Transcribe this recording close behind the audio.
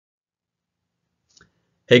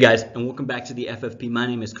Hey guys, and welcome back to the FFP. My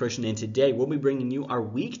name is Christian, and today we'll be bringing you our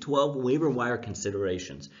Week 12 waiver wire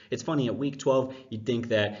considerations. It's funny, at Week 12, you'd think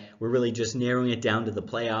that we're really just narrowing it down to the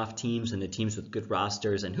playoff teams and the teams with good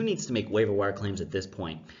rosters, and who needs to make waiver wire claims at this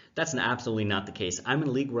point. That's absolutely not the case. I'm in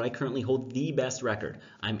a league where I currently hold the best record.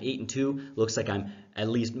 I'm 8-2. Looks like I'm at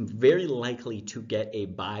least very likely to get a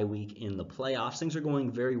bye week in the playoffs. Things are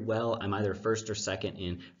going very well. I'm either first or second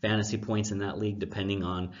in fantasy points in that league, depending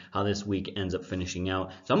on how this week ends up finishing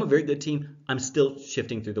out. So I'm a very good team. I'm still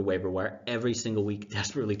shifting through the waiver wire every single week,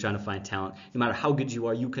 desperately trying to find talent. No matter how good you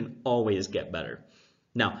are, you can always get better.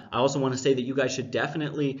 Now, I also want to say that you guys should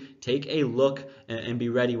definitely take a look and be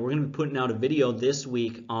ready. We're going to be putting out a video this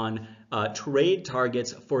week on trade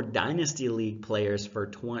targets for Dynasty League players for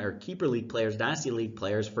Keeper League players, Dynasty League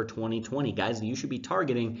players for 2020. Guys that you should be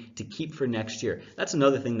targeting to keep for next year. That's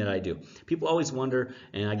another thing that I do. People always wonder,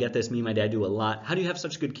 and I get this, me and my dad do a lot, how do you have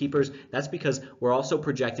such good keepers? That's because we're also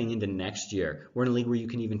projecting into next year. We're in a league where you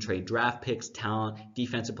can even trade draft picks, talent,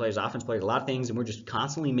 defensive players, offensive players, a lot of things, and we're just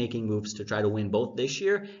constantly making moves to try to win both this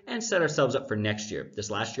year and set ourselves up for next year.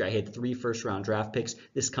 This last year I had 3 first-round draft picks.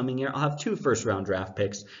 This coming year I'll have 2 first-round draft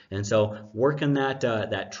picks, and so working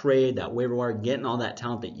that trade, that waiver wire, getting all that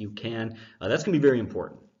talent that you can, that's going to be very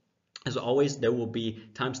important. As always, there will be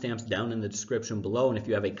timestamps down in the description below, and if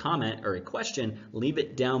you have a comment or a question, leave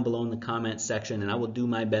it down below in the comment section, and I will do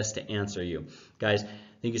my best to answer you. Guys,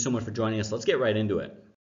 thank you so much for joining us. Let's get right into it.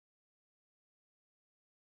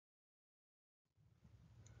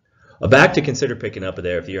 A back to consider picking up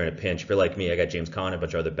there if you're in a pinch. If you're like me, I got James Conner, a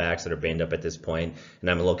bunch of other backs that are banged up at this point, and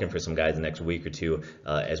I'm looking for some guys the next week or two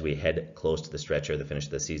as we head close to the stretch or the finish of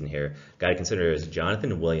the season here. Guy to consider is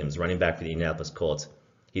Jonathan Williams, running back for the Indianapolis Colts.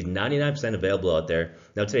 He's 99% available out there.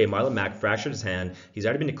 Now today, Marlon Mack fractured his hand. He's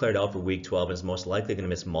already been declared out for Week 12 and is most likely going to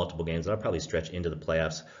miss multiple games. That'll probably stretch into the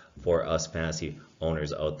playoffs for us fantasy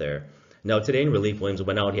owners out there. Now today in relief, Williams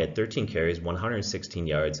went out. He had 13 carries, 116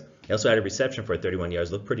 yards. He also had a reception for 31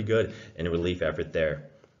 yards. Looked pretty good in a relief effort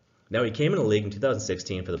there. Now he came in the league in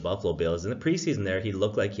 2016 for the Buffalo Bills. In the preseason there, he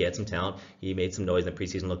looked like he had some talent. He made some noise in the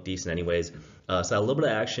preseason, looked decent anyways. Saw a little bit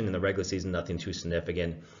of action in the regular season, nothing too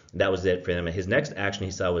significant. That was it for him. His next action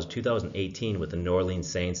he saw was 2018 with the New Orleans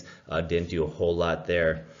Saints. Didn't do a whole lot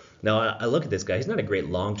there. Now I look at this guy. He's not a great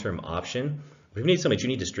long-term option. If you need somebody you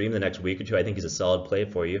need to stream the next week or two, I think he's a solid play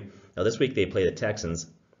for you. Now this week they play the Texans,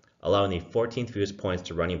 allowing the 14th fewest points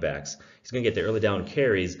to running backs. He's going to get the early down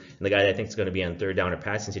carries, and the guy that I think is going to be on third down or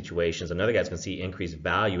passing situations, another guy's going to see increased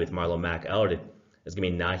value with Marlon Mack out, is going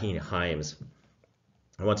to be Nyheim Hines.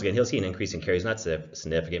 And once again, he'll see an increase in carries, not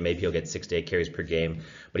significant. Maybe he'll get 6 to 8 carries per game,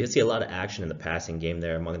 but he'll see a lot of action in the passing game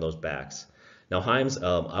there among those backs. Now, Hines,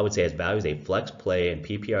 I would say, has value as a flex play in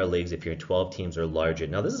PPR leagues if you're in 12 teams or larger.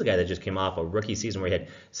 Now, this is a guy that just came off a rookie season where he had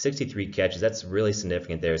 63 catches. That's really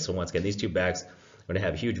significant there. So once again, these two backs are going to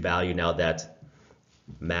have huge value now that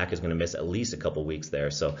Mack is going to miss at least a couple weeks there.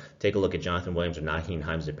 So take a look at Jonathan Williams or Nyheim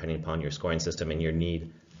Hines depending upon your scoring system and your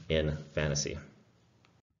need in fantasy.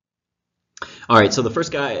 All right, so the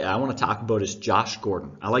first guy I want to talk about is Josh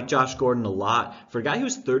Gordon. I like Josh Gordon a lot. For a guy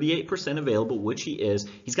who's 38% available, which he is,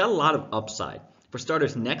 he's got a lot of upside. For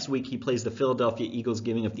starters, next week he plays the Philadelphia Eagles,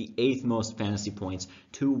 giving up the 8th most fantasy points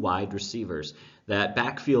to wide receivers. That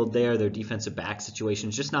backfield there, their defensive back situation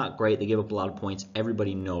is just not great. They give up a lot of points.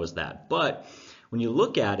 Everybody knows that. But when you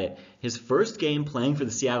look at it, his first game playing for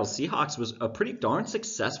the Seattle Seahawks was a pretty darn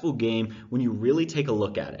successful game when you really take a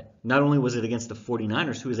look at it. Not only was it against the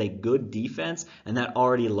 49ers, who is a good defense, and that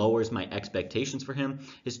already lowers my expectations for him.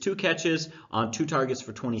 His 2 catches on 2 targets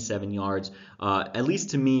for 27 yards, at least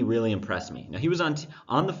to me, really impressed me. Now, he was on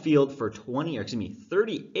the field for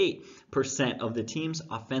 38% of the team's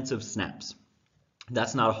offensive snaps.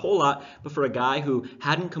 That's not a whole lot, but for a guy who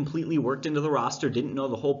hadn't completely worked into the roster, didn't know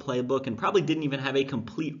the whole playbook, and probably didn't even have a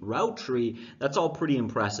complete route tree, that's all pretty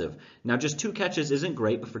impressive. Now, just 2 catches isn't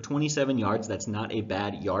great, but for 27 yards, that's not a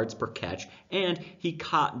bad yards per catch, and he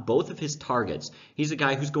caught both of his targets. He's a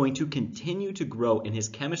guy who's going to continue to grow in his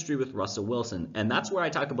chemistry with Russell Wilson, and that's where I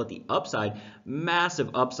talk about the upside,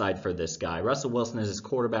 massive upside for this guy. Russell Wilson, as his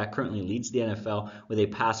quarterback, currently leads the NFL with a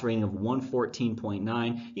pass rating of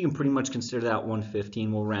 114.9. You can pretty much consider that 115.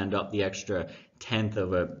 We'll round up the extra 1/10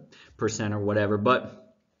 of a percent or whatever,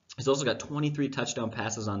 but he's also got 23 touchdown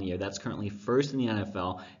passes on the year. That's currently first in the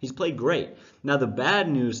NFL. He's played great. Now, the bad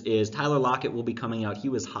news is Tyler Lockett will be coming out. He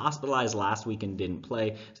was hospitalized last week and didn't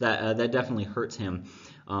play, so that definitely hurts him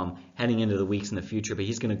heading into the weeks in the future. But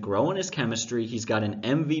he's going to grow in his chemistry. He's got an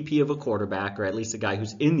MVP of a quarterback, or at least a guy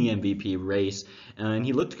who's in the MVP race, and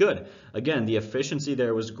he looked good. Again, the efficiency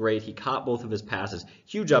there was great. He caught both of his passes.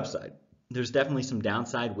 Huge upside. There's definitely some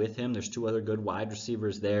downside with him. There's two other good wide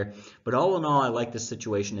receivers there. But all in all, I like this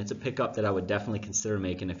situation. It's a pickup that I would definitely consider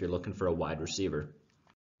making if you're looking for a wide receiver.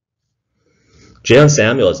 Jaylen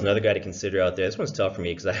Samuel is another guy to consider out there. This one's tough for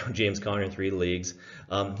me because I own James Conner in 3 leagues.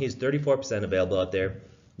 He's 34% available out there.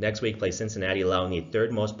 Next week, play Cincinnati, allowing the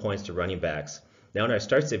 3rd most points to running backs. Now, in our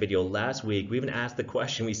start sit video last week, we even asked the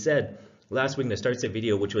question. We said last week in the start sit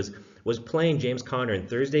video, which was playing James Conner in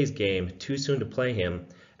Thursday's game too soon to play him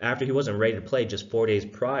after he wasn't ready to play just 4 days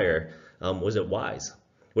prior? Was it wise?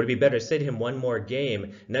 Would it be better to sit him one more game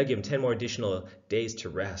and now give him 10 more additional days to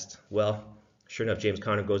rest? Well, sure enough, James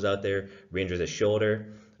Conner goes out there, re-injures his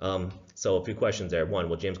shoulder. So a few questions there. One,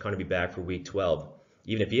 will James Conner be back for week 12?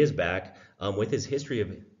 Even if he is back, with his history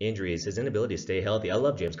of injuries, his inability to stay healthy, I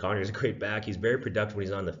love James Conner. He's a great back. He's very productive when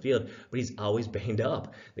he's on the field, but he's always banged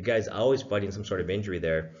up. The guy's always fighting some sort of injury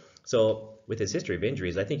there. So with his history of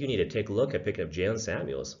injuries, I think you need to take a look at picking up Jaylen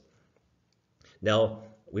Samuels. Now,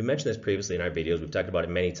 we mentioned this previously in our videos. We've talked about it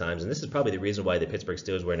many times, and this is probably the reason why the Pittsburgh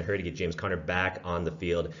Steelers were in a hurry to get James Conner back on the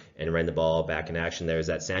field and run the ball back in action there, is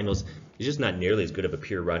that Samuels is just not nearly as good of a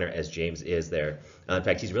pure runner as James is there. In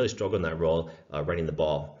fact, he's really struggled in that role running the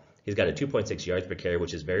ball. He's got a 2.6 yards per carry,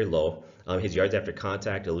 which is very low. His yards after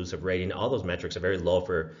contact, elusive rating, all those metrics are very low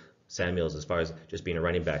for Samuels as far as just being a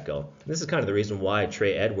running back go. And this is kind of the reason why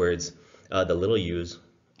Trey Edwards, the little used,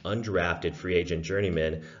 undrafted free agent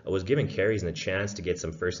journeyman, was given carries and a chance to get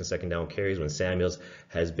some first and second down carries when Samuels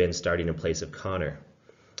has been starting in place of Conner.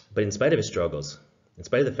 But in spite of his struggles, in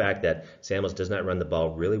spite of the fact that Samuels does not run the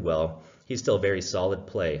ball really well, he's still a very solid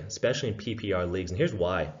play, especially in PPR leagues. And here's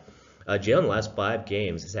why. Jaylen in the last 5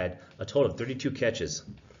 games has had a total of 32 catches.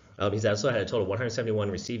 He's also had a total of 171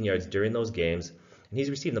 receiving yards during those games, and he's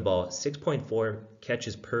receiving the ball 6.4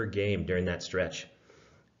 catches per game during that stretch.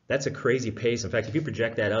 That's a crazy pace. In fact, if you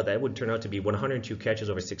project that out, that would turn out to be 102 catches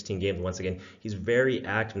over 16 games. Once again, he's very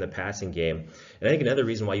active in the passing game. And I think another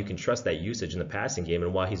reason why you can trust that usage in the passing game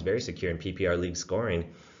and why he's very secure in PPR league scoring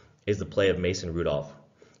is the play of Mason Rudolph.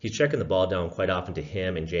 He's checking the ball down quite often to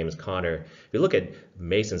him and James Conner. If you look at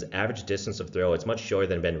Mason's average distance of throw, it's much shorter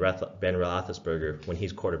than Ben Roethlisberger when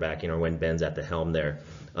he's quarterbacking or when Ben's at the helm there.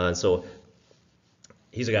 So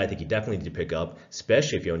he's a guy I think you definitely need to pick up,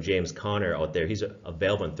 especially if you own James Conner out there. He's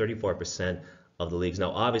available in 34% of the leagues. Now,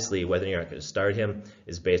 obviously, whether you're going to start him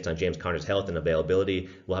is based on James Conner's health and availability.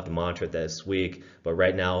 We'll have to monitor it this week. But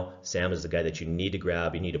right now, Sam is the guy that you need to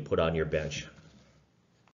grab, you need to put on your bench.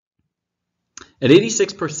 At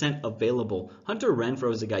 86% available, Hunter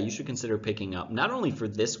Renfrow is a guy you should consider picking up, not only for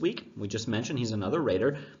this week. We just mentioned he's another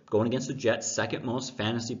Raider going against the Jets, 2nd most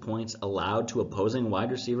fantasy points allowed to opposing wide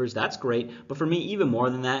receivers. That's great, but for me, even more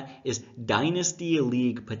than that is Dynasty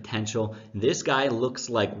League potential. This guy looks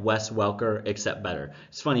like Wes Welker, except better.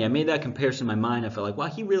 It's funny, I made that comparison in my mind. I felt like, wow,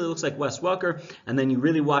 he really looks like Wes Welker, and then you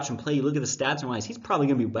really watch him play, you look at the stats and realize he's probably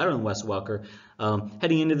going to be better than Wes Welker.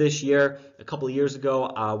 Heading into this year, a couple of years ago,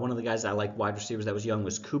 one of the guys I like wide receivers that was young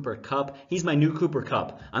was Cooper Kupp. He's my new Cooper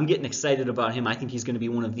Kupp. I'm getting excited about him. I think he's going to be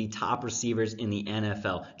one of the top receivers in the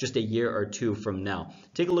NFL just a year or two from now.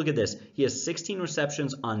 Take a look at this. He has 16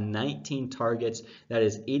 receptions on 19 targets. That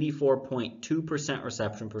is 84.2%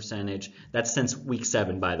 reception percentage. That's since week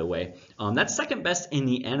 7, by the way. That's second best in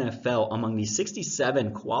the NFL among the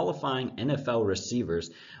 67 qualifying NFL receivers.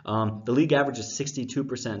 The league average is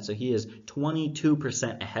 62%, so he is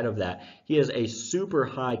 22% ahead of that. He has a super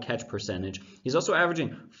high catch percentage. He's also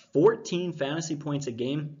averaging 14 fantasy points a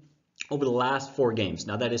game over the last 4 games.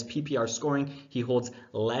 Now that is PPR scoring. He holds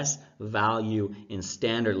less value in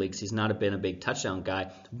standard leagues. He's not been a big touchdown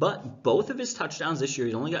guy, but both of his touchdowns this year,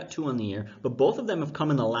 he's only got 2 on the year, but both of them have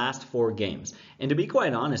come in the last 4 games. And to be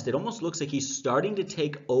quite honest, it almost looks like he's starting to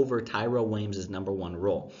take over Tyrell Williams' #1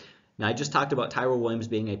 role. Now, I just talked about Tyrell Williams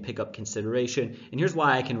being a pickup consideration, and here's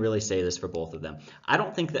why I can really say this for both of them. I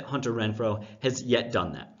don't think that Hunter Renfrow has yet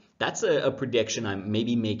done that. That's a prediction I'm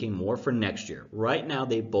maybe making more for next year. Right now,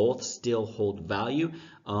 they both still hold value.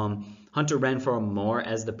 Hunter Renfrow more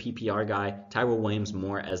as the PPR guy, Tyrell Williams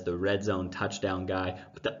more as the red zone touchdown guy,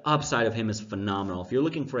 but the upside of him is phenomenal. If you're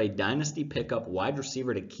looking for a dynasty pickup wide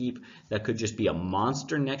receiver to keep that could just be a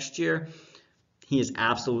monster next year, he is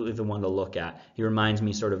absolutely the one to look at. He reminds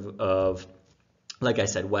me sort of like I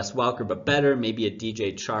said, Wes Welker, but better. Maybe a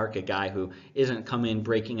DJ Chark, a guy who isn't coming in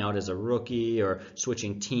breaking out as a rookie or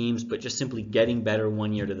switching teams, but just simply getting better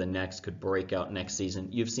one year to the next, could break out next season.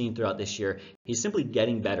 You've seen throughout this year, he's simply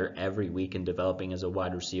getting better every week and developing as a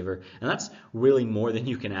wide receiver. And that's really more than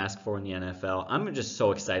you can ask for in the NFL. I'm just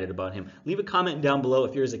so excited about him. Leave a comment down below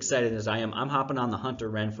if you're as excited as I am. I'm hopping on the Hunter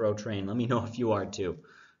Renfrow train. Let me know if you are too.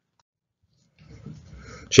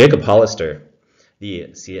 Jacob Hollister,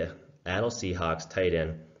 the Seattle Seahawks tight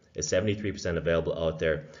end is 73% available out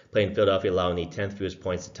there. Playing Philadelphia, allowing the 10th fewest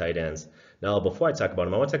points to tight ends. Now, before I talk about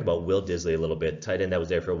him, I want to talk about Will Dissly a little bit, tight end that was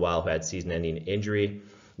there for a while, who had season-ending injury.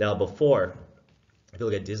 Now, if you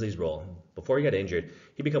look at Dissly's role, before he got injured,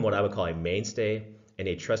 he became what I would call a mainstay and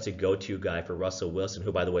a trusted go-to guy for Russell Wilson,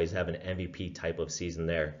 who, by the way, is having an MVP type of season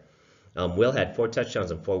there. Will had 4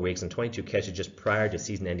 touchdowns in 4 weeks and 22 catches just prior to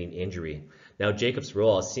season-ending injury. Now, Jacobs'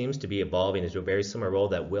 role seems to be evolving into a very similar role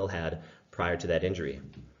that Will had prior to that injury.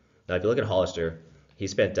 Now, if you look at Hollister, he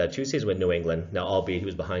spent 2 seasons with New England. Now, albeit he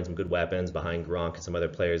was behind some good weapons, behind Gronk and some other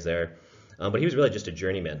players there, but he was really just a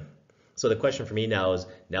journeyman. So the question for me now is,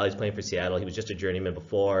 now he's playing for Seattle. He was just a journeyman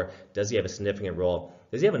before. Does he have a significant role?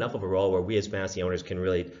 Does he have enough of a role where we as fantasy owners can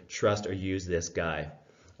really trust or use this guy?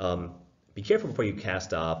 Be careful before you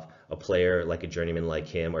cast off a player like a journeyman like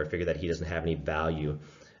him or figure that he doesn't have any value.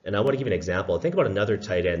 And I want to give you an example. Think about another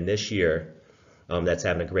tight end this year that's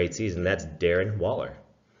having a great season. That's Darren Waller.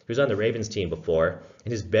 He was on the Ravens team before,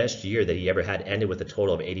 and his best year that he ever had ended with a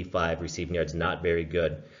total of 85 receiving yards. Not very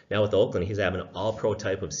good. Now with Oakland, he's having an all-pro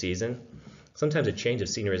type of season. Sometimes a change of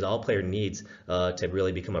scenery is all a player needs to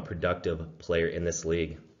really become a productive player in this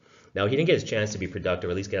league. Now, he didn't get his chance to be productive,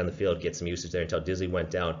 or at least get on the field, get some usage there until Dissly went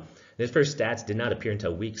down. And his first stats did not appear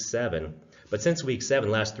until week 7. But since week 7,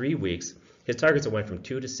 last 3 weeks, his targets have went from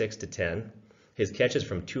 2 to 6 to 10. His catches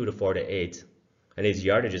from 2 to 4 to 8. And his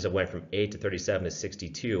yardages have went from 8 to 37 to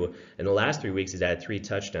 62. In the last 3 weeks, he's added 3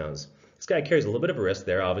 touchdowns. This guy carries a little bit of a risk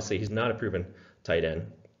there. Obviously, he's not a proven tight end.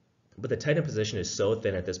 But the tight end position is so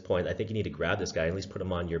thin at this point, I think you need to grab this guy and at least put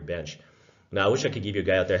him on your bench. Now, I wish I could give you a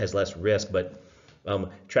guy out there that has less risk, but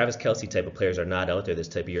Travis Kelce type of players are not out there this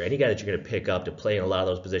type of year. Any guy that you're going to pick up to play in a lot of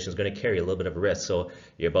those positions is going to carry a little bit of a risk. So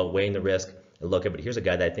you're about weighing the risk and look at. But here's a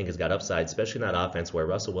guy that I think has got upside, especially in that offense where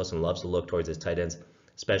Russell Wilson loves to look towards his tight ends,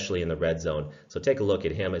 especially in the red zone. So take a look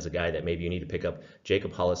at him as a guy that maybe you need to pick up.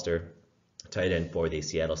 Jacob Hollister, tight end for the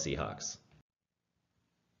Seattle Seahawks.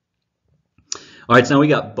 All right, so now we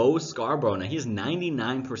got Bo Scarborough. Now he's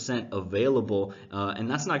 99% available, and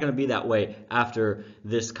that's not going to be that way after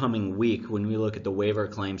this coming week. When we look at the waiver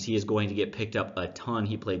claims, he is going to get picked up a ton.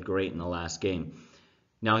 He played great in the last game.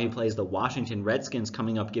 Now he plays the Washington Redskins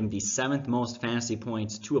coming up, giving the 7th most fantasy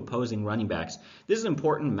points to opposing running backs. This is an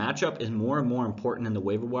important matchup, is more and more important in the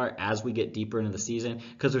waiver wire as we get deeper into the season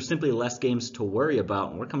because there's simply less games to worry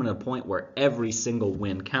about, and we're coming to a point where every single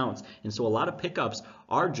win counts. And so a lot of pickups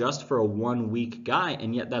are just for a 1-week guy,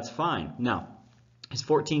 and yet that's fine. Now, his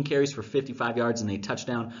 14 carries for 55 yards and a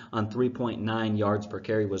touchdown on 3.9 yards per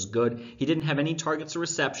carry was good. He didn't have any targets or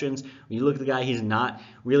receptions. When you look at the guy, he's not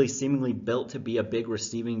really seemingly built to be a big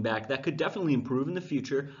receiving back. That could definitely improve in the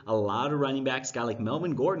future. A lot of running backs, a guy like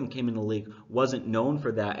Melvin Gordon came in the league, wasn't known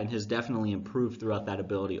for that and has definitely improved throughout that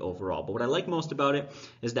ability overall. But what I like most about it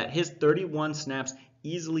is that his 31 snaps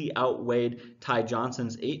easily outweighed Ty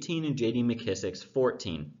Johnson's 18 and J.D. McKissic's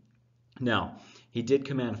 14. Now, he did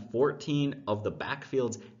command 14 of the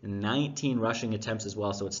backfield's 19 rushing attempts as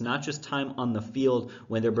well. So it's not just time on the field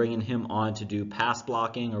when they're bringing him on to do pass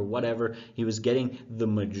blocking or whatever. He was getting the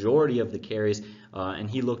majority of the carries, and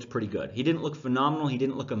he looked pretty good. He didn't look phenomenal. He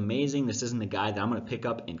didn't look amazing. This isn't a guy that I'm going to pick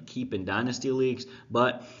up and keep in dynasty leagues.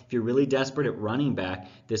 But if you're really desperate at running back,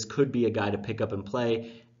 this could be a guy to pick up and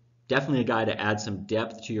play. Definitely a guy to add some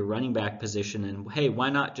depth to your running back position. And hey, why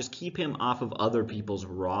not just keep him off of other people's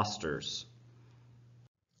rosters?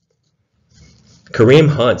 Kareem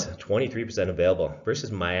Hunt, 23% available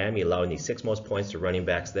versus Miami, allowing the 6th most points to running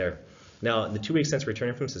backs there. Now, in the 2 weeks since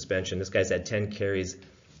returning from suspension, this guy's had 10 carries,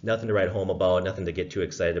 nothing to write home about, nothing to get too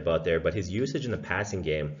excited about there, but his usage in the passing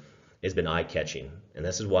game has been eye-catching, and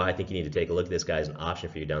this is why I think you need to take a look at this guy as an option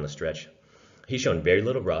for you down the stretch. He's shown very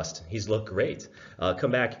little rust. He's looked great.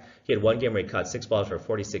 Come back, he had one game where he caught 6 balls for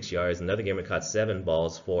 46 yards, another game where he caught 7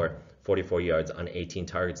 balls for 44 yards on 18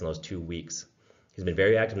 targets in those 2 weeks. He's been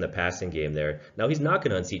very active in the passing game there. Now, he's not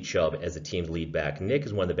going to unseat Chubb as the team's lead back. Nick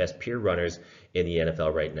is one of the best pure runners in the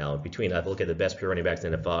NFL right now. Between, if I look at the best pure running backs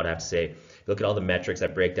in the NFL, I'd have to say, if you look at all the metrics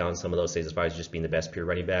that break down some of those things as far as just being the best pure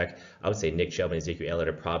running back, I would say Nick Chubb and Ezekiel Elliott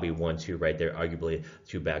are probably 1-2 right there, arguably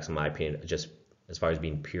 2 backs in my opinion, just as far as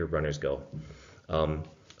being pure runners go. So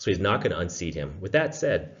he's not going to unseat him. With that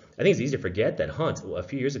said, I think it's easy to forget that Hunt, a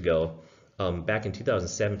few years ago, back in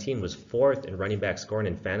 2017, was 4th in running back scoring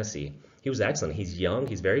in fantasy. He was excellent. He's young.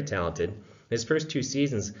 He's very talented. In his first 2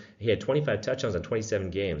 seasons, he had 25 touchdowns on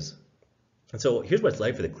 27 games. And so here's what it's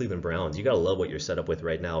like for the Cleveland Browns. You got to love what you're set up with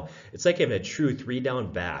right now. It's like having a true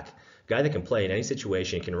 3-down back, guy that can play in any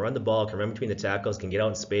situation, can run the ball, can run between the tackles, can get out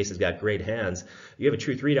in space, has got great hands. You have a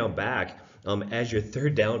true 3-down back as your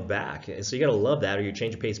 3rd down back. And so you got to love that, or you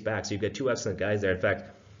change your pace back. So you've got 2 excellent guys there. In fact,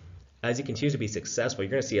 as he continues to be successful,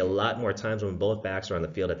 you're going to see a lot more times when both backs are on the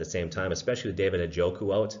field at the same time, especially with David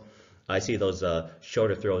Njoku out. I see those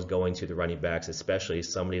shorter throws going to the running backs, especially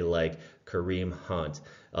somebody like Kareem Hunt.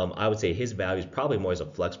 I would say his value is probably more as a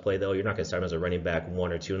flex play, though. You're not going to start him as a running back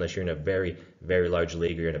 1 or 2 unless you're in a very, very large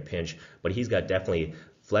league or you're in a pinch. But he's got definitely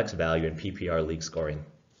flex value in PPR league scoring.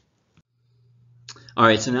 All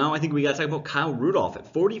right, so now I think we got to talk about Kyle Rudolph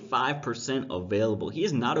at 45% available. He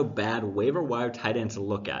is not a bad waiver wire tight end to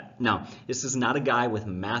look at. Now, this is not a guy with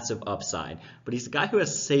massive upside, but he's a guy who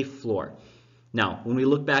has safe floor. Now, when we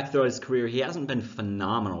look back throughout his career, he hasn't been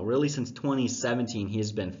phenomenal. Really, since 2017, he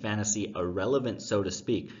has been fantasy irrelevant, so to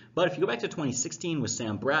speak. But if you go back to 2016 with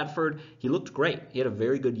Sam Bradford, he looked great. He had a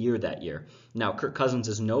very good year that year. Now, Kirk Cousins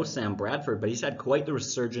is no Sam Bradford, but he's had quite the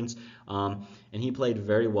resurgence, and he played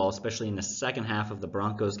very well, especially in the second half of the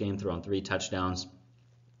Broncos game, throwing 3 touchdowns.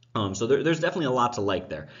 So there's definitely a lot to like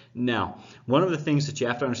there. Now, one of the things that you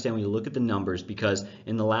have to understand when you look at the numbers, because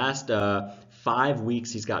in the last 5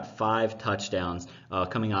 weeks, he's got 5 touchdowns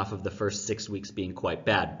coming off of the first 6 weeks being quite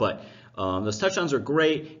bad. But those touchdowns are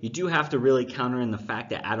great. You do have to really counter in the fact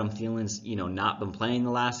that Adam Thielen's not been playing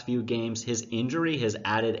the last few games. His injury has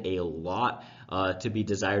added a lot to be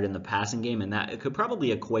desired in the passing game, and that it could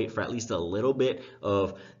probably equate for at least a little bit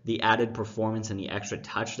of the added performance and the extra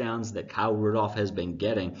touchdowns that Kyle Rudolph has been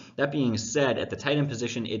getting. That being said, at the tight end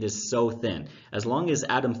position, it is so thin. As long as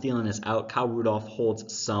Adam Thielen is out, Kyle Rudolph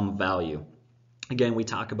holds some value. Again, we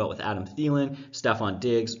talk about with Adam Thielen, Stephon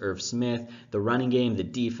Diggs, Irv Smith, the running game, the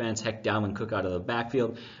defense, heck, Dalvin Cook out of the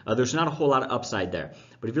backfield. There's not a whole lot of upside there.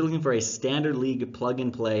 But if you're looking for a standard league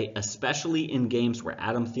plug-and-play, especially in games where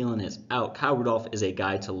Adam Thielen is out, Kyle Rudolph is a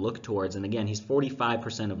guy to look towards. And again, he's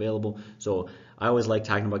 45% available. So I always like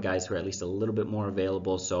talking about guys who are at least a little bit more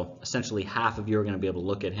available. So essentially half of you are going to be able to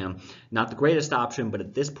look at him. Not the greatest option, but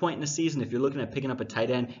at this point in the season, if you're looking at picking up a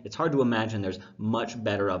tight end, it's hard to imagine there's much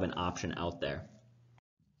better of an option out there.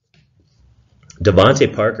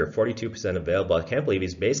 Devontae Parker, 42% available. I can't believe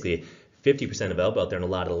he's basically 50% available out there in a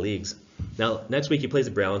lot of the leagues. Now, next week he plays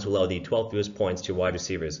the Browns, who allow the 12th fewest points to wide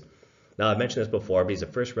receivers. Now, I've mentioned this before, but he's a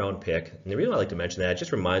first-round pick. And the reason I like to mention that, it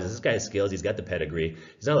just reminds us, this guy has skills, he's got the pedigree.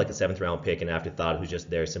 He's not like a 7th-round pick and afterthought who's just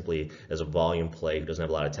there simply as a volume play who doesn't have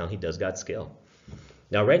a lot of talent. He does got skill.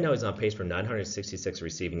 Now, right now he's on pace for 966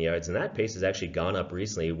 receiving yards, and that pace has actually gone up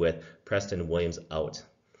recently with Preston Williams out.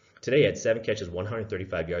 Today he had 7 catches,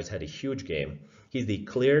 135 yards, had a huge game. He's the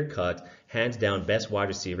clear-cut, hands-down best wide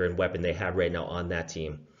receiver and weapon they have right now on that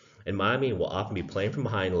team. And Miami will often be playing from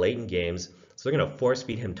behind late in games, so they're going to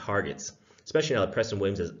force-feed him targets, especially now that Preston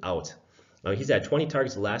Williams is out. Now, he's had 20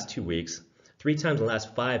 targets the last 2 weeks. 3 times in the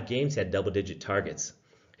last 5 games he had double-digit targets.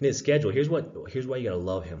 In his schedule, here's why you got to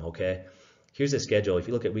love him, okay? Here's his schedule. If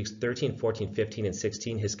you look at weeks 13, 14, 15, and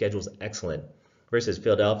 16, his schedule is excellent. Versus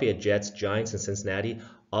Philadelphia, Jets, Giants, and Cincinnati,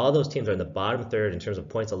 all those teams are in the bottom third in terms of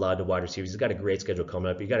points allowed to wide receivers. He's got a great schedule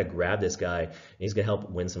coming up. You got to grab this guy, and he's going to help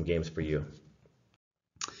win some games for you.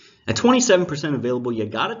 At 27% available, you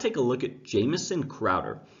got to take a look at Jamison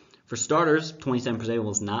Crowder. For starters, 27%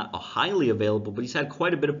 available is not a highly available, but he's had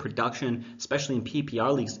quite a bit of production, especially in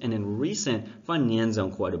PPR leagues, and in recent, finding the end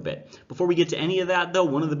zone quite a bit. Before we get to any of that, though,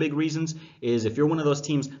 one of the big reasons is if you're one of those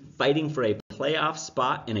teams fighting for a playoff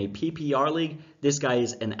spot in a PPR league, this guy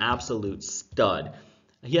is an absolute stud.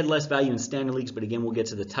 He had less value in standard leagues, but again, we'll get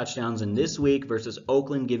to the touchdowns. In this week versus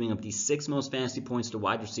Oakland, giving up the 6th most fantasy points to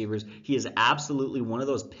wide receivers, he is absolutely one of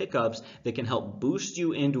those pickups that can help boost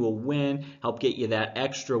you into a win, help get you that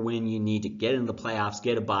extra win you need to get into the playoffs,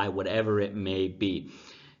 get a bye, whatever it may be.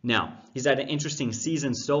 Now, he's had an interesting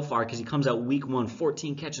season so far because he comes out week 1,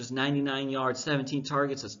 14 catches, 99 yards, 17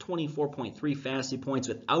 targets. That's 24.3 fantasy points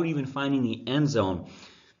without even finding the end zone.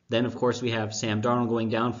 Then, of course, we have Sam Darnold going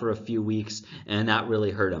down for a few weeks, and that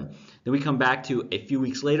really hurt him. Then we come back to a few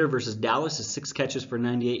weeks later versus Dallas, his 6 catches for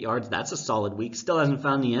 98 yards. That's a solid week. Still hasn't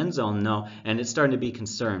found the end zone, though, and it's starting to be a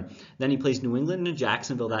concern. Then he plays New England and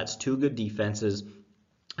Jacksonville. That's 2 good defenses,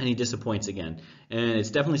 and he disappoints again. And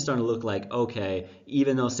it's definitely starting to look like, okay,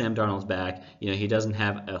 even though Sam Darnold's back, he doesn't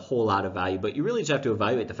have a whole lot of value. But you really just have to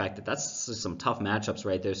evaluate the fact that that's some tough matchups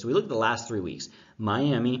right there. So we look at the last 3 weeks.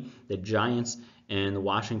 Miami, the Giants, and the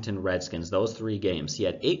Washington Redskins, those 3 games. He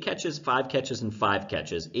had 8 catches, 5 catches, and 5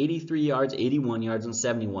 catches, 83 yards, 81 yards, and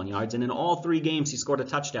 71 yards. And in all 3 games, he scored a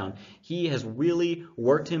touchdown. He has really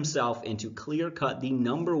worked himself into clear-cut the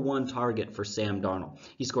 #1 target for Sam Darnold.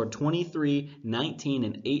 He scored 23, 19,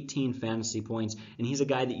 and 18 fantasy points. and he's a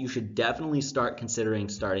guy that you should definitely start considering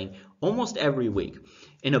starting almost every week.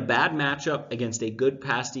 In a bad matchup against a good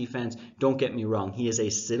pass defense, don't get me wrong, he is a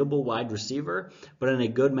sittable wide receiver, but in a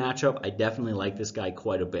good matchup, I definitely like this guy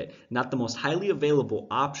quite a bit. Not the most highly available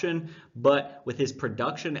option, but with his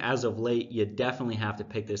production as of late, you definitely have to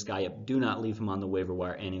pick this guy up. Do not leave him on the waiver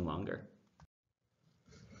wire any longer.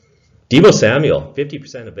 Deebo Samuel,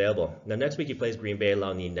 50% available. Now, next week he plays Green Bay,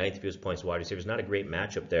 allowing the 9th fewest points to wide receivers. Not a great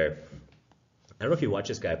matchup there. I don't know if you watch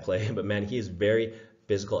this guy play, but man, he is very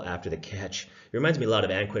physical after the catch. He reminds me a lot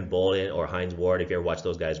of Anquan Boldin or Hines Ward, if you ever watch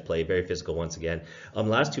those guys play. Very physical once again.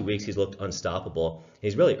 Last 2 weeks, he's looked unstoppable.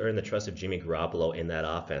 He's really earned the trust of Jimmy Garoppolo in that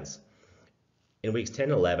offense. In weeks 10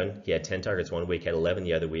 and 11, he had 10 targets one week, had 11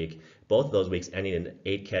 the other week. Both of those weeks ending in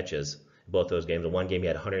 8 catches. Both those games. In one game, he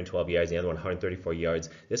had 112 yards, the other one 134 yards.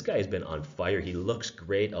 This guy has been on fire. He looks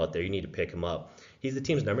great out there. You need to pick him up. He's the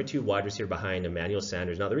team's number 2 wide receiver behind Emmanuel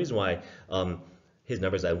Sanders. Now, the reason why his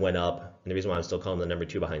numbers that went up, and the reason why I'm still calling him the number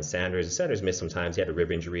 2 behind Sanders. Sanders missed some times. He had a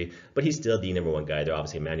rib injury, but he's still the number 1 guy there.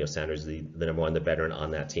 Obviously, Emmanuel Sanders is the number 1, the veteran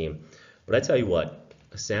on that team. But I tell you what,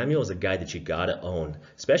 Samuel is a guy that you got to own,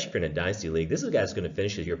 especially if you're in a dynasty league. This is a guy that's going to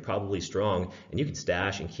finish the year probably strong, and you can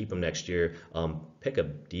stash and keep him next year. Pick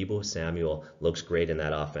up Deebo Samuel. Looks great in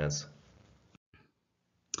that offense.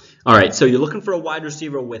 All right, so you're looking for a wide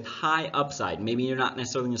receiver with high upside. Maybe you're not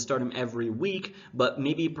necessarily going to start him every week, but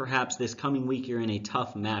maybe perhaps this coming week you're in a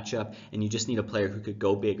tough matchup and you just need a player who could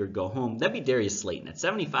go big or go home. That'd be Darius Slayton at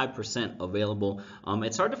 75% available.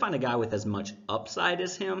 It's hard to find a guy with as much upside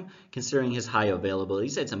as him, considering his high availability.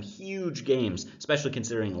 He's had some huge games, especially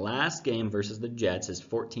considering last game versus the Jets, his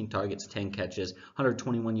 14 targets, 10 catches,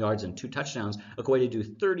 121 yards, and 2 touchdowns equated to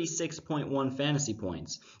 36.1 fantasy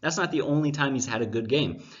points. That's not the only time he's had a good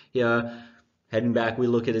game. Heading back, we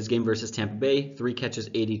look at his game versus Tampa Bay, 3 catches,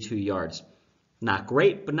 82 yards. Not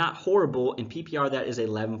great, but not horrible. In PPR, that is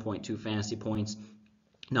 11.2 fantasy points.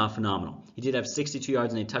 Not phenomenal. He did have 62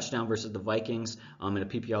 yards and a touchdown versus the Vikings in a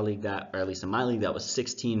PPR league, or at least in my league, that was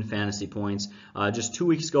 16 fantasy points. Just 2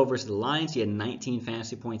 weeks ago versus the Lions, he had 19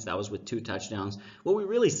 fantasy points. That was with 2 touchdowns. What we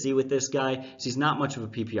really see with this guy is he's not much of a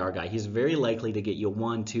PPR guy. He's very likely to get you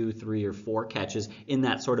 1, 2, 3, or 4 catches in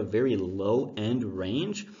that sort of very low end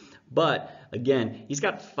range. But again, he's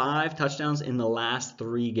got 5 touchdowns in the last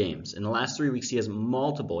 3 games. In the last 3 weeks, he has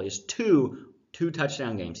multiple. He has two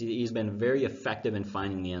touchdown games. He's been very effective in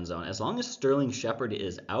finding the end zone. As long as Sterling Shepard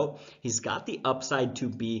is out, he's got the upside to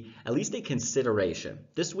be at least a consideration.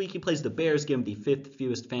 This week he plays the Bears, give him the 5th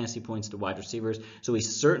fewest fantasy points to wide receivers, so he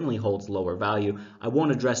certainly holds lower value. I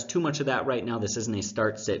won't address too much of that right now. This isn't a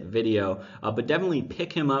start-sit video, but definitely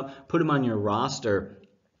pick him up, put him on your roster.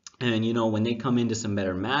 And, you know, when they come into some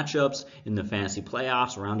better matchups in the fantasy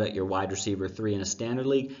playoffs, round out your wide receiver 3 in a standard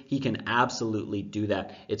league, he can absolutely do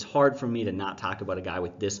that. It's hard for me to not talk about a guy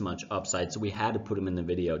with this much upside, so we had to put him in the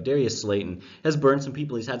video. Darius Slayton has burned some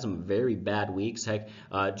people. He's had some very bad weeks. Heck,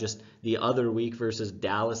 just the other week versus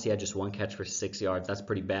Dallas, he had just 1 catch for 6 yards. That's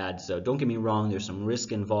pretty bad. So don't get me wrong, there's some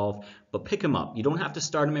risk involved, but pick him up. You don't have to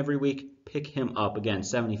start him every week. Pick him up. Again,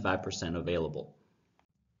 75% available.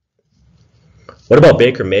 What about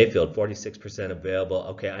Baker Mayfield? 46% available.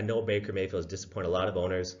 Okay, I know Baker Mayfield has disappointed a lot of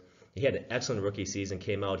owners. He had an excellent rookie season,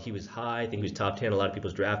 came out. He was high. I think he was top 10 on a lot of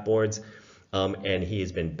people's draft boards, and he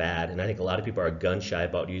has been bad. And I think a lot of people are gun shy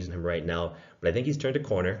about using him right now. But I think he's turned a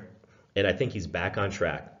corner, and I think he's back on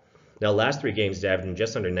track. Now, last 3 games, he's averaging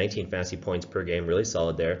just under 19 fantasy points per game. Really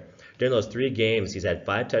solid there. During those 3 games, he's had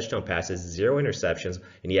 5 touchdown passes, 0 interceptions,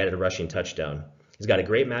 and he added a rushing touchdown. He's got a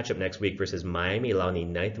great matchup next week versus Miami, allowing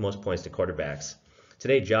the 9th most points to quarterbacks.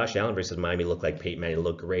 Today, Josh Allen versus Miami looked like Peyton Manning.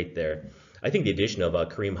 Looked great there. I think the addition of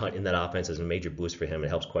Kareem Hunt in that offense is a major boost for him. It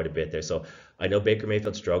helps quite a bit there. So I know Baker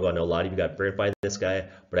Mayfield struggled. I know a lot of you got burned by this guy.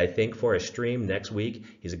 But I think for a stream next week,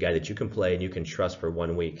 he's a guy that you can play and you can trust for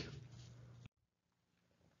 1 week.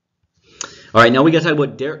 All right, now we got to talk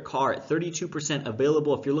about Derek Carr at 32%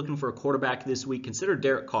 available. If you're looking for a quarterback this week, consider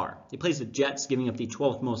Derek Carr. He plays the Jets, giving up the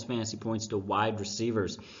 12th most fantasy points to wide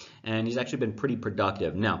receivers, and he's actually been pretty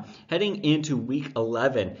productive. Now, heading into Week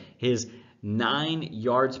 11, his 9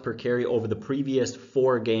 yards per carry over the previous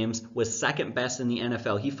 4 games was second best in the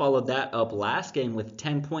NFL. He followed that up last game with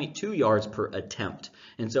 10.2 yards per attempt.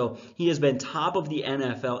 And so he has been top of the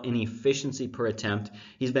NFL in efficiency per attempt.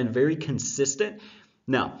 He's been very consistent.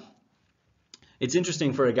 Now, It's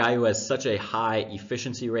interesting for a guy who has such a high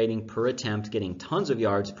efficiency rating per attempt, getting tons of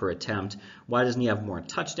yards per attempt. Why doesn't he have more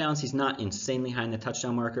touchdowns? He's not insanely high in the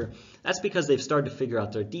touchdown marker. That's because they've started to figure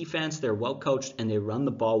out their defense, they're well coached, and they run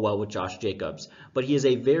the ball well with Josh Jacobs. But he is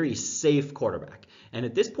a very safe quarterback. And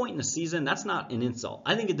at this point in the season, that's not an insult.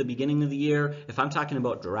 I think at the beginning of the year, if I'm talking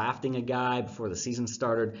about drafting a guy before the season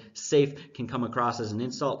started, safe can come across as an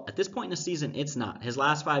insult. At this point in the season, it's not. His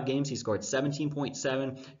last 5 games, he scored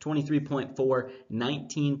 17.7, 23.4,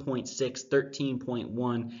 19.6,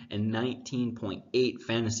 13.1, and 19.8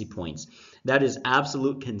 fantasy points. That is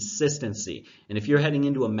absolute consistency. And if you're heading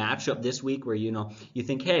into a matchup this week where you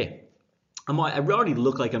think, hey, I already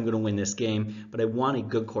look like I'm going to win this game, but I want a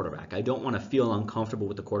good quarterback. I don't want to feel uncomfortable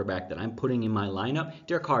with the quarterback that I'm putting in my lineup.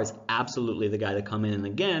 Derek Carr is absolutely the guy to come in. And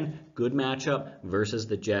again, good matchup versus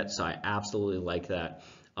the Jets, so I absolutely like that.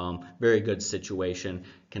 Very good situation.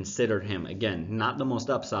 Considered him, again, not the most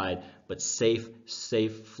upside, but safe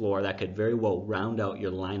floor. That could very well round out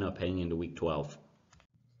your lineup heading into Week 12.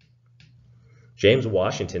 James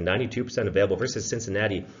Washington, 92% available versus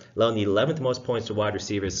Cincinnati, allowing the 11th most points to wide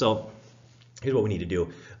receivers. So here's what we need to do.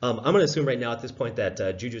 I'm going to assume right now at this point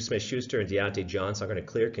that Juju Smith-Schuster and Deontay Johnson are going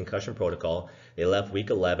to clear concussion protocol. They left Week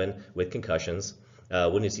 11 with concussions.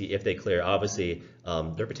 When you see if they clear, obviously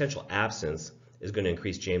their potential absence is going to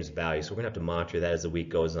increase James' value. So we're going to have to monitor that as the week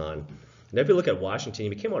goes on. And if you look at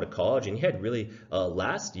Washington, he came out of college and he had really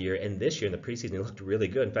last year and this year in the preseason, he looked really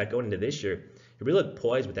good. In fact, going into this year, he really looked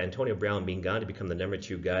poised with Antonio Brown being gone to become the number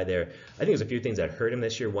 2 guy there. I think there's a few things that hurt him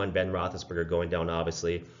this year. One, Ben Roethlisberger going down,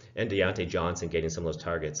 obviously, and Deontay Johnson getting some of those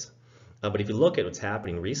targets. But if you look at what's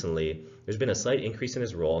happening recently, there's been a slight increase in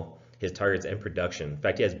his role, his targets, and production. In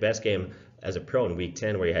fact, he has best game as a pro in Week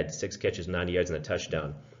 10 where he had 6 catches, 90 yards, and a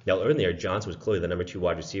touchdown. Now, earlier, Johnson was clearly the number 2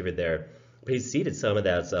 wide receiver there. But he's ceded some of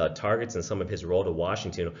those targets and some of his role to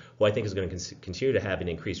Washington, who I think is going to continue to have an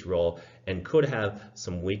increased role and could have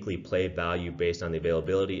some weekly play value based on the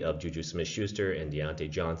availability of Juju Smith-Schuster and Deontay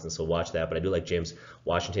Johnson. So watch that. But I do like James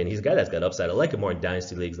Washington. He's a guy that's got upside. I like him more in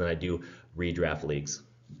dynasty leagues than I do redraft leagues.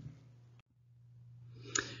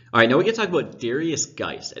 All right, now we can talk about Darius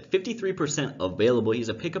Geis. At 53% available, he's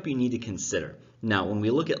a pickup you need to consider. Now, when we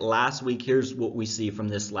look at last week, here's what we see from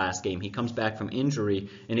this last game. He comes back from injury,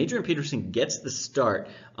 and Adrian Peterson gets the start,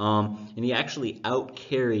 and he actually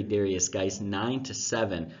out-carried Darius Geis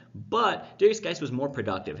 9-7. But Darius Geis was more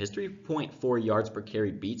productive. His 3.4 yards per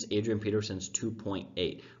carry beats Adrian Peterson's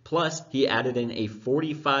 2.8. Plus, he added in a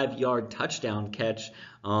 45-yard touchdown catch,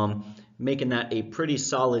 making that a pretty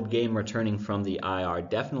solid game returning from the IR.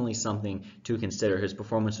 Definitely something to consider. His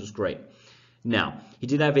performance was great. Now, he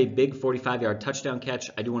did have a big 45-yard touchdown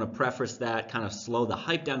catch. I do want to preface that, kind of slow the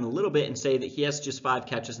hype down a little bit and say that he has just 5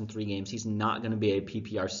 catches in 3 games. He's not going to be a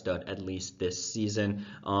PPR stud, at least this season.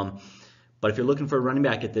 But if you're looking for a running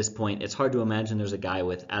back at this point, it's hard to imagine there's a guy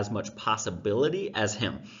with as much possibility as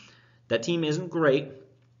him. That team isn't great.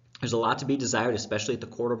 There's a lot to be desired, especially at the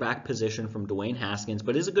quarterback position from Dwayne Haskins,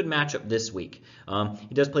 but it is a good matchup this week.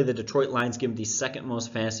 He does play the Detroit Lions, give him the 2nd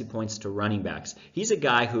most fantasy points to running backs. He's a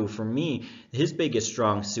guy who, for me, his biggest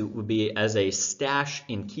strong suit would be as a stash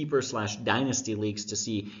in keeper/dynasty leagues to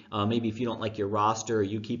see maybe if you don't like your roster or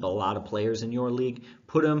you keep a lot of players in your league,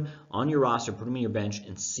 put him on your roster, put him on your bench,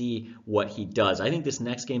 and see what he does. I think this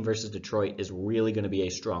next game versus Detroit is really going to be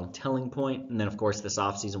a strong telling point. And then, of course, this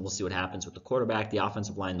offseason, we'll see what happens with the quarterback, the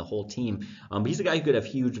offensive line, the whole team. But he's a guy who could have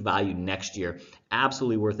huge value next year.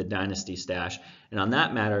 Absolutely worth a dynasty stash. And on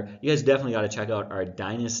that matter, you guys definitely got to check out our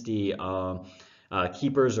dynasty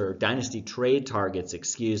keepers or dynasty trade targets,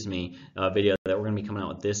 video that we're going to be coming out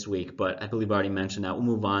with this week. But I believe I already mentioned that. We'll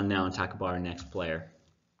move on now and talk about our next player.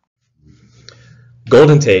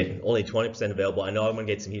 Golden Tate, only 20% available. I know I'm going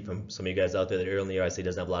to get some heat from some of you guys out there that early in the year I say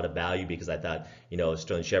doesn't have a lot of value because I thought,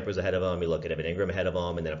 Sterling Shepard was ahead of him. You look at Evan Ingram ahead of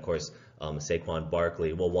him, and then, of course, Saquon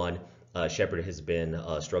Barkley. Well, Shepard has been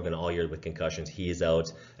struggling all year with concussions. He is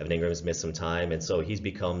out. Evan Ingram has missed some time, and so he's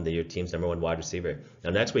become your team's #1 wide receiver.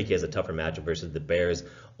 Now, next week he has a tougher matchup versus the Bears,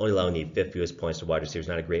 only allowing the 5th fewest points to wide receivers.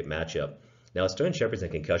 Not a great matchup. Now, Sterling Shepard's in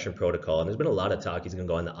concussion protocol, and there's been a lot of talk he's going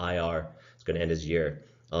to go on the IR. It's going to end his year.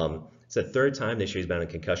 It's the 3rd time this year he's been in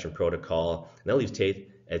concussion protocol, and that leaves Tate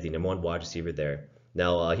as the #1 wide receiver there.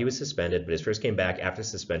 Now, he was suspended, but his first game back after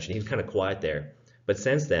suspension, he was kind of quiet there. But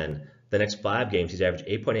since then, the next 5 games, he's averaged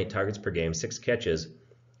 8.8 targets per game, 6 catches,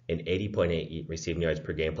 and 80.8 receiving yards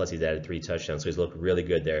per game, plus he's added 3 touchdowns, so he's looked really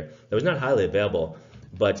good there. That was not highly available,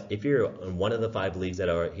 but if you're in one of the 5 leagues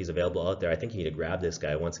that he's available out there, I think you need to grab this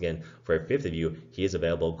guy. Once again, for a 5th of you, he is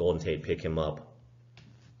available. Golden Tate, pick him up.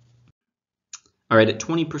 All right, at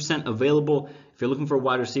 20% available, if you're looking for a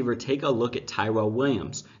wide receiver, take a look at Tyrell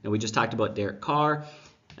Williams. Now, we just talked about Derek Carr,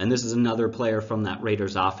 and this is another player from that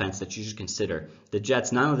Raiders offense that you should consider. The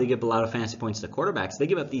Jets, not only do they give a lot of fantasy points to quarterbacks, they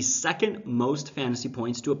give up the second most fantasy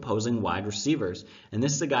points to opposing wide receivers. And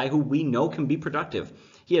this is a guy who we know can be productive.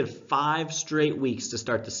 He had 5 straight weeks to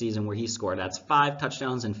start the season where he scored. That's 5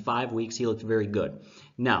 touchdowns in 5 weeks. He looked very good.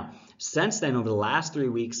 Now, since then, over the last 3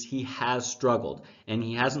 weeks, he has struggled, and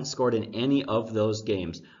he hasn't scored in any of those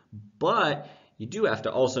games. But you do have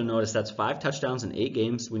to also notice that's 5 touchdowns in 8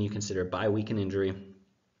 games when you consider bye week and injury.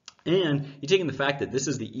 And you take in the fact that this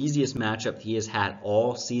is the easiest matchup he has had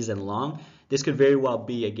all season long. This could very well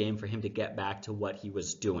be a game for him to get back to what he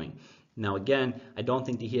was doing. Now, again, I don't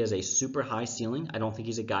think that he has a super high ceiling. I don't think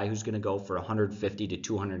he's a guy who's going to go for 150 to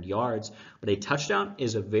 200 yards, but a touchdown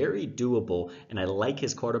is a very doable, and I like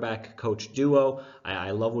his quarterback-coach duo.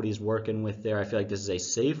 I love what he's working with there. I feel like this is a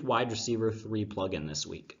safe wide receiver 3 plug-in this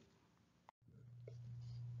week.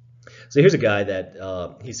 So here's a guy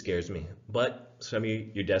that he scares me, but some of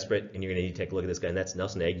you, you're desperate, and you're going to need to take a look at this guy, and that's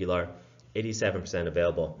Nelson Aguilar, 87%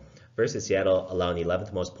 available. Versus Seattle, allowing the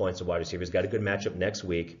 11th most points to wide receivers. Got a good matchup next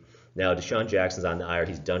week. Now, Deshaun Jackson's on the IR.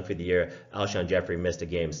 He's done for the year. Alshon Jeffrey missed a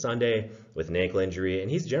game Sunday with an ankle injury, and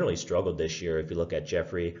he's generally struggled this year if you look at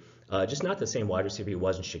Jeffrey. Just not the same wide receiver he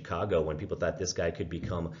was in Chicago when people thought this guy could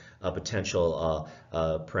become a potential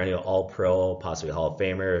perennial All-Pro, possibly Hall of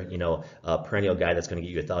Famer, a perennial guy that's going to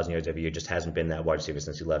get you 1,000 yards every year. Just hasn't been that wide receiver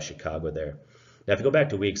since he left Chicago there. Now, if you go back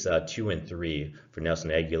to weeks 2 and 3 for Nelson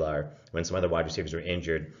Aguilar, when some other wide receivers were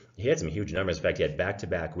injured, he had some huge numbers. In fact, he had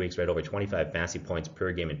back-to-back weeks, right over 25 fantasy points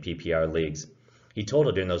per game in PPR leagues. He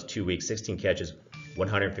totaled during those 2 weeks 16 catches,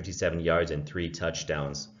 157 yards, and 3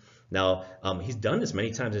 touchdowns. Now, he's done this many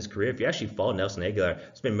times in his career. If you actually follow Nelson Aguilar,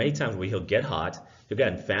 there's been many times where he'll get hot, he'll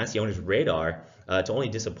get on fantasy owners' radar to only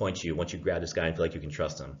disappoint you once you grab this guy and feel like you can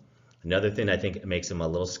trust him. Another thing I think makes him a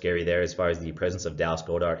little scary there as far as the presence of Dallas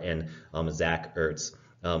Goedert and Zach Ertz.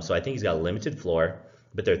 So I think he's got a limited floor,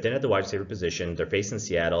 but they're thin at the wide receiver position. They're facing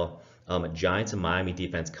Seattle, Giants and Miami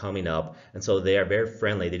defense coming up, and so they are very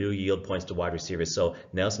friendly. They do yield points to wide receivers. So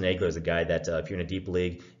Nelson Aguilar is a guy that if you're in a deep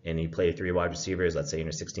league and you play 3 wide receivers, let's say in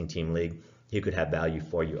a 16-team league, he could have value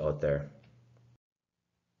for you out there.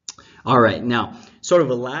 All right, now, sort of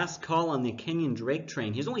a last call on the Kenyon Drake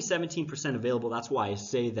train. He's only 17% available, that's why I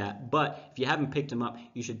say that. But if you haven't picked him up,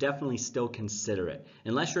 you should definitely still consider it.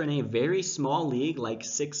 Unless you're in a very small league, like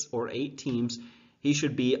 6 or 8 teams, he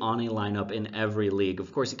should be on a lineup in every league.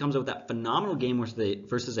 Of course, he comes up with that phenomenal game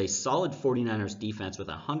versus a solid 49ers defense with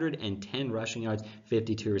 110 rushing yards,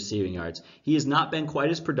 52 receiving yards. He has not been quite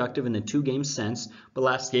as productive in the 2 games since, but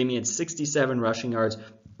last game he had 67 rushing yards,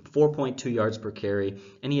 4.2 yards per carry,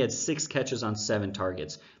 and he had 6 catches on 7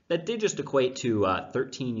 targets. That did just equate to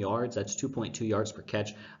 13 yards. That's 2.2 yards per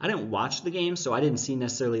catch. I didn't watch the game, so I didn't see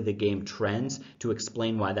necessarily the game trends to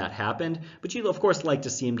explain why that happened, but you'd of course like to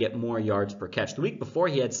see him get more yards per catch. The week before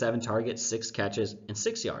he had 7 targets, 6 catches, and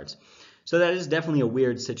 6 yards. So that is definitely a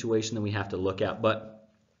weird situation that we have to look at, but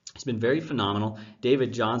he's been very phenomenal.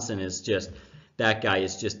 David Johnson is just... that guy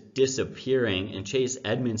is just disappearing, and Chase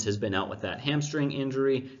Edmonds has been out with that hamstring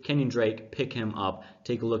injury. Kenyon Drake, pick him up.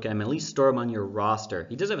 Take a look at him. At least store him on your roster.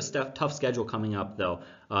 He does have a tough schedule coming up, though.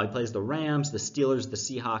 He plays the Rams, the Steelers, the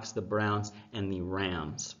Seahawks, the Browns, and the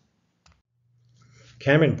Rams.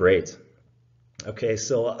 Cameron Brate. Okay,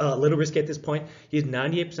 so a little risky at this point. He's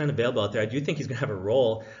 98% available out there. I do think he's going to have a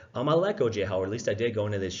role. I like O.J. Howard. At least I did go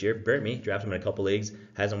into this year. Burnt me. Drafted him in a couple leagues.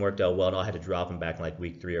 Hasn't worked out well at all. I had to drop him back in like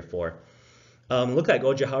week 3 or 4. Looked like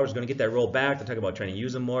O.J. Howard's going to get that role back. They're talking about trying to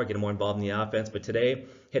use him more, get him more involved in the offense. But today,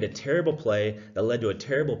 he had a terrible play that led to a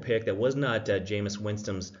terrible pick that was not Jameis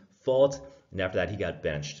Winston's fault. And after that, he got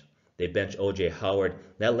benched. They benched O.J. Howard.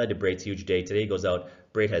 That led to Brate's huge day. Today he goes out.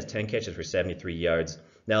 Brate has 10 catches for 73 yards.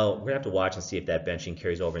 Now, we're going to have to watch and see if that benching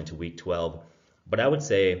carries over into week 12. But I would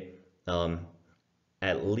say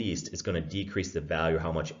at least it's going to decrease the value of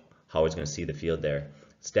how much Howard's going to see the field there.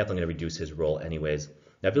 It's definitely going to reduce his role anyways.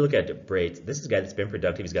 Now, if you look at Brate, this is a guy that's been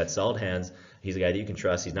productive. He's got solid hands. He's a guy that you can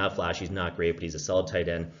trust. He's not flashy. He's not great, but he's a solid tight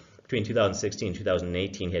end. Between 2016 and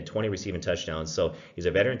 2018, he had 20 receiving touchdowns. So he's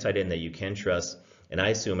a veteran tight end that you can trust. And I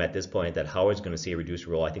assume at this point that Howard's going to see a reduced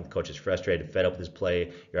role. I think the coach is frustrated, fed up with his play.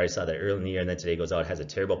 You already saw that early in the year, and then today goes out, has a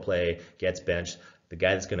terrible play, gets benched. The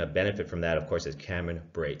guy that's going to benefit from that, of course, is Cameron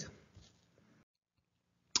Brate.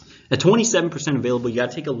 At 27% available, you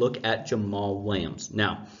got to take a look at Jamal Williams.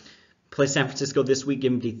 Now, play San Francisco this week,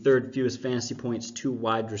 give him the 3rd fewest fantasy points to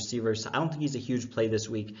wide receivers. I don't think he's a huge play this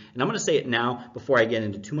week. And I'm going to say it now before I get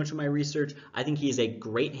into too much of my research. I think he is a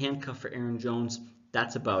great handcuff for Aaron Jones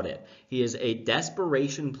That's about it. He is a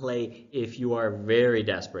desperation play if you are very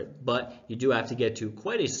desperate, but you do have to get to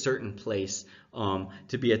quite a certain place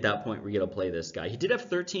to be at that point where you're going to play this guy. He did have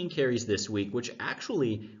 13 carries this week, which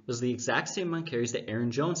actually was the exact same amount of carries that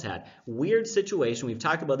Aaron Jones had. Weird situation. We've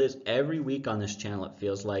talked about this every week on this channel, it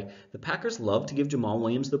feels like. The Packers love to give Jamal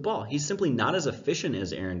Williams the ball. He's simply not as efficient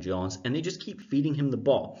as Aaron Jones, and they just keep feeding him the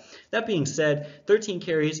ball. That being said, 13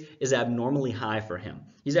 carries is abnormally high for him.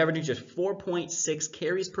 He's averaging just 4.6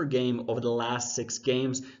 carries per game over the last 6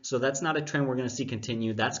 games, so that's not a trend we're going to see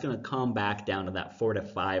continue. That's going to come back down to that 4 to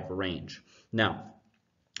 5 range. Now,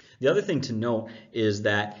 the other thing to note is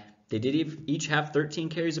that they did each have 13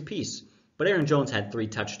 carries apiece, but Aaron Jones had 3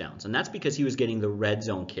 touchdowns, and that's because he was getting the red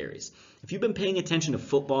zone carries. If you've been paying attention to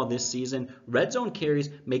football this season, red zone carries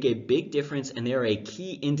make a big difference, and they are a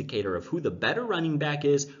key indicator of who the better running back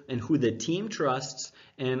is and who the team trusts,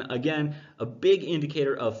 and again, a big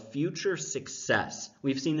indicator of future success.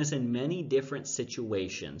 We've seen this in many different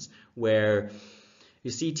situations where you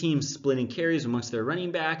see teams splitting carries amongst their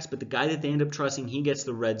running backs, but the guy that they end up trusting, he gets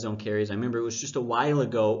the red zone carries. I remember it was just a while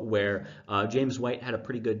ago where James White had a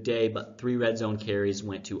pretty good day, but 3 red zone carries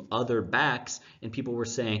went to other backs, and people were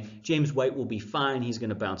saying, James White will be fine, he's going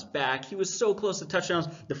to bounce back. He was so close to touchdowns.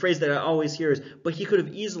 The phrase that I always hear is, but he could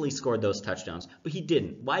have easily scored those touchdowns, but he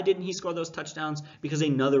didn't. Why didn't he score those touchdowns? Because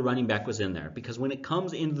another running back was in there. Because when it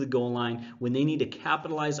comes into the goal line, when they need to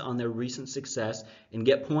capitalize on their recent success and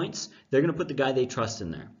get points, they're going to put the guy they trust in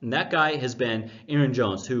there. And that guy has been Aaron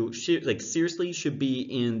Jones, who seriously should be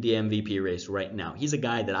in the MVP race right now. He's a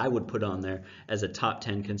guy that I would put on there as a top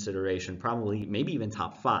 10 consideration, probably maybe even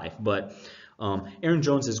top 5. But Aaron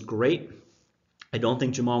Jones is great. I don't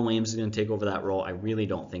think Jamal Williams is going to take over that role. I really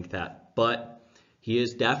don't think that. But he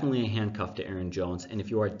is definitely a handcuff to Aaron Jones. And if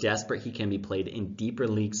you are desperate, he can be played in deeper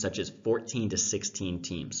leagues such as 14 to 16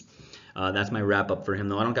 teams. That's my wrap up for him,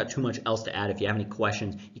 though. I don't got too much else to add. If you have any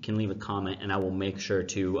questions, you can leave a comment, and I will make sure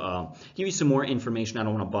to give you some more information. I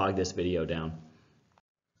don't want to bog this video down.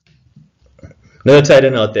 Another tight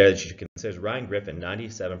end out there that you should consider is Ryan Griffin,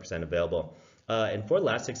 97% available. In 4 of the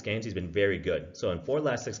last 6 games, he's been very good. So in 4 of the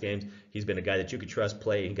last 6 games, he's been a guy that you could trust,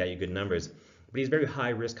 play, and got you good numbers. But he's very high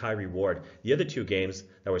risk, high reward. The other 2 games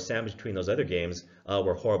that were sandwiched between those other games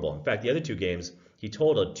were horrible. In fact, the other 2 games, he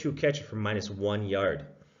totaled 2 catches for -1 yard.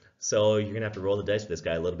 So you're going to have to roll the dice for this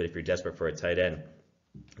guy a little bit if you're desperate for a tight end.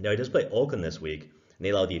 Now, he does play Oakland this week, and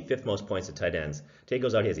they allow the 5th most points to tight ends. Today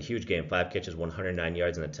goes out, he has a huge game, 5 catches, 109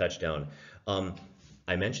 yards, and a touchdown.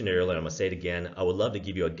 I mentioned it earlier, I'm going to say it again. I would love to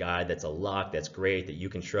give you a guy that's a lock, that's great, that you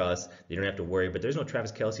can trust, that you don't have to worry, but there's no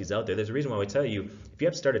Travis Kelce's out there. There's a reason why we tell you, if you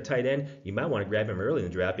have to start a tight end, you might want to grab him early in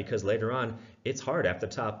the draft, because later on, it's hard after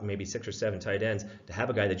the top, maybe 6 or 7 tight ends, to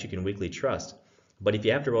have a guy that you can weekly trust. But if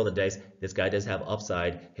you have to roll the dice, this guy does have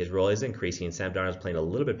upside. His role is increasing, and Sam Darnold's playing a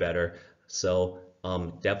little bit better. So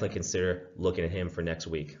definitely consider looking at him for next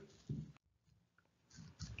week.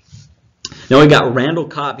 Now we got Randall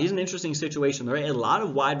Cobb. He's an interesting situation. There are a lot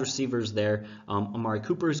of wide receivers there. Amari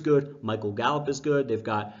Cooper is good. Michael Gallup is good. They've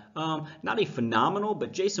got not a phenomenal,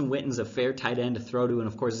 but Jason Witten's a fair tight end to throw to, and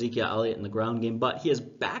of course Ezekiel Elliott in the ground game. But he has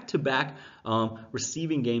back-to-back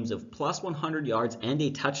receiving games of plus 100 yards and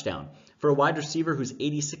a touchdown. For a wide receiver who's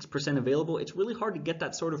 86% available, it's really hard to get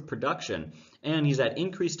that sort of production. And he's had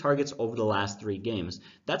increased targets over the last 3 games.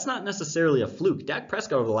 That's not necessarily a fluke. Dak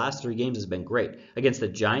Prescott over the last 3 games has been great. Against the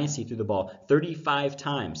Giants, he threw the ball 35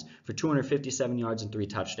 times for 257 yards and 3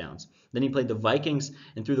 touchdowns. Then he played the Vikings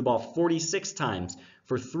and threw the ball 46 times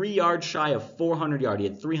for 3 yards shy of 400 yards. He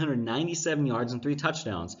had 397 yards and 3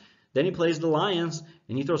 touchdowns. Then he plays the Lions,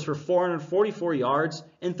 and he throws for 444 yards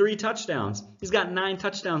and 3 touchdowns. He's got 9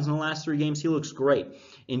 touchdowns in the last 3 games. He looks great.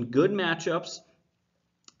 In good matchups,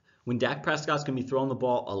 when Dak Prescott's going to be throwing the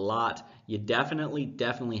ball a lot, you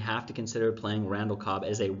definitely have to consider playing Randall Cobb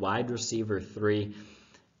as a wide receiver 3.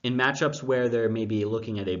 In matchups where they're maybe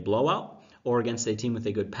looking at a blowout, or against a team with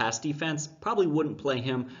a good pass defense, probably wouldn't play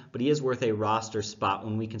him, but he is worth a roster spot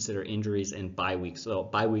when we consider injuries and bye weeks. So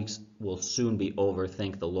bye weeks will soon be over,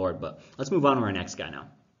 thank the Lord. But let's move on to our next guy now.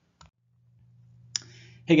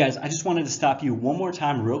 Hey guys, I just wanted to stop you one more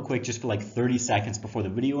time real quick, just for like 30 seconds before the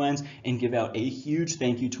video ends, and give out a huge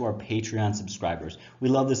thank you to our Patreon subscribers. We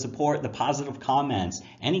love the support, the positive comments,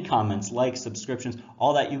 any comments, likes, subscriptions,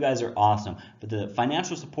 all that. You guys are awesome. But the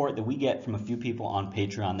financial support that we get from a few people on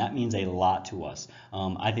Patreon, that means a lot to us.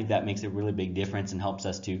 I think that makes a really big difference and helps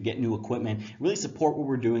us to get new equipment, really support what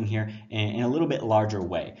we're doing here in a little bit larger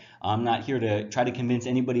way. I'm not here to try to convince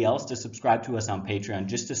anybody else to subscribe to us on Patreon,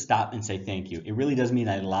 just to stop and say thank you. It really does mean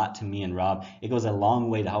a a lot to me and Rob. It goes a long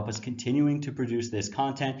way to help us continuing to produce this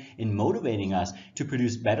content and motivating us to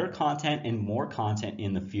produce better content and more content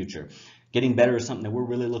in the future. Getting better is something that we're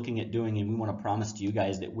really looking at doing, and we want to promise to you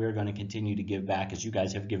guys that we're going to continue to give back as you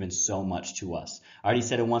guys have given so much to us. I already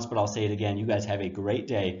said it once, but I'll say it again. You guys have a great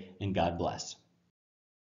day, and God bless.